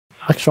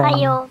アクション。おは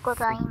ようご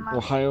ざいます。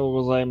おはよう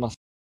ございます。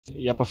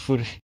やっぱ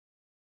古い。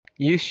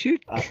You should.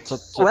 あ、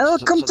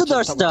Welcome to the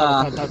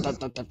star.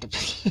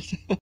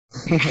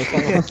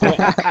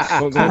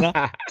 ごめん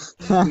な。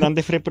なん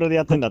でフレプロで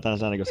やってんだって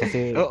話なんだけど、撮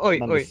影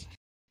なんです。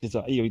実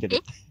はいいよ、見てる。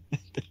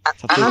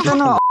あなた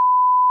の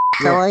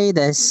かわいい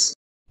です。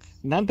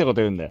なんてこ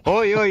と言うんだよ。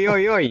おいおいお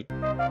いおい。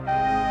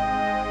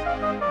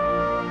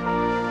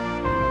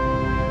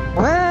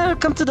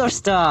Welcome to the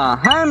star.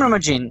 I'm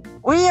Ramajin.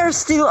 We are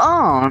still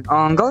on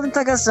Golden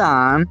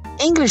Takasan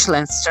English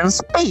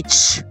lessons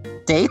page.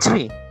 Day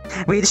 3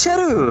 with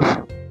Sharu.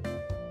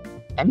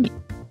 And me.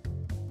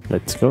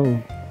 Let's go.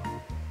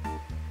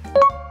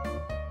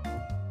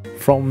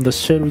 From the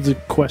Sharu's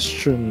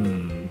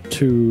question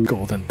to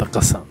Golden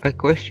Takasan. A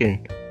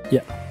question.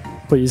 Yeah.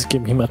 Please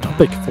give him a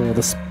topic for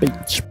the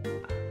speech.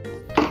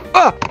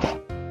 あ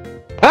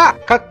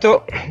カッ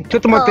トちょ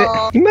っと待っ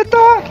て今だ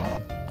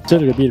シャ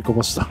ルがビールこ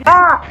ぼした。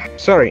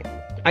Sorry,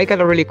 I got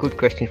a really good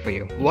question for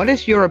you. What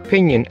is your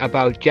opinion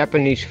about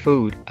Japanese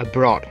food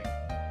abroad?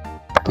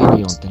 ペ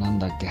リオンってなん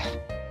だっけ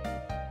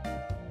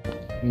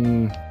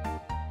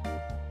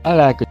I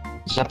like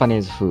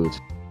Japanese food.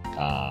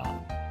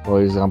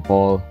 For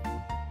example,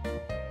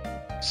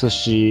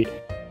 sushi,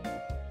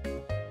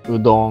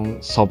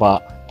 udon,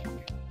 soba.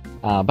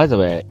 By the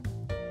way,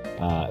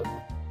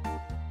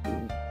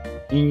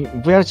 in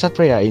VRCHAT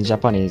player in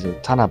Japan is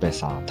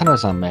Tanabe-san.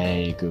 Tanabe-san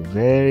make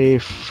very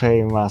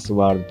famous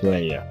world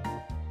player.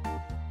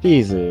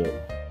 He's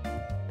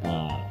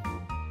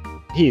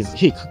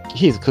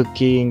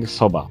cooking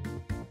soba.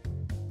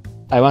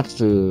 I want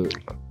to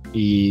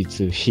eat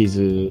his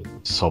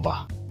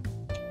soba.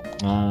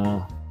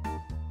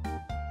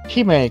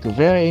 He make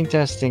very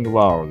interesting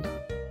world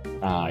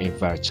in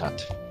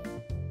VRCHAT.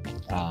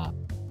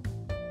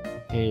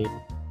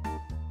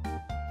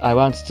 I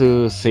want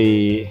to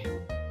see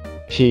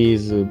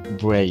his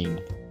brain.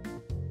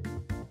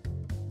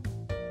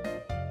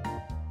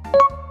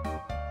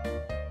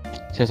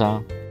 シェイさ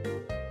ん、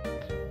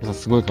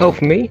すごいか Oh,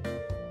 for me?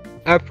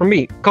 For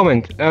me,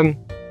 comment.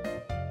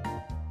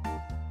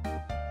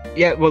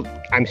 Yeah, well,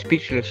 I'm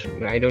speechless.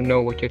 I don't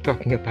know what you're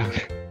talking about.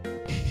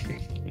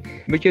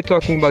 But you're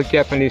talking about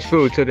Japanese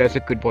food, so that's a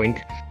good point.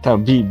 多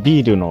分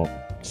ビールの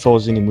掃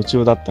除に夢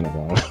中だったのか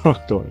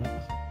な。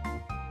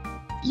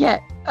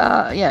Yeah,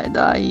 I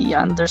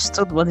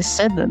understood what he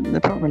said. The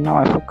problem now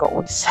I forgot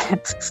what he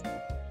said.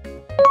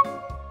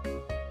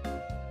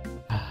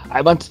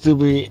 I want to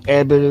be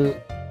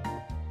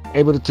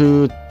able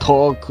to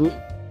talk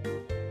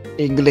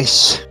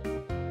English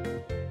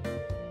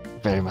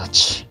very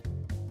much.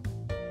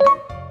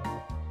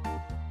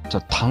 ちょ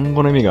っと単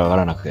語の意味がわか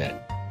らなくて、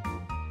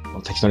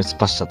適当に突っ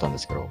走っちゃったんで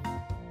すけど、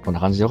こんな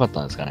感じでよかっ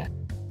たんですかね。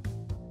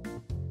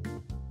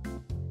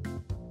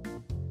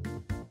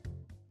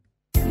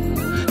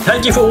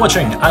Thank you for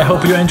watching. I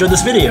hope you enjoyed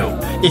this video.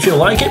 If you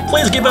like it,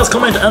 please give us a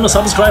comment and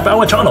subscribe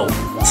our channel.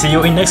 See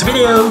you in next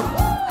video.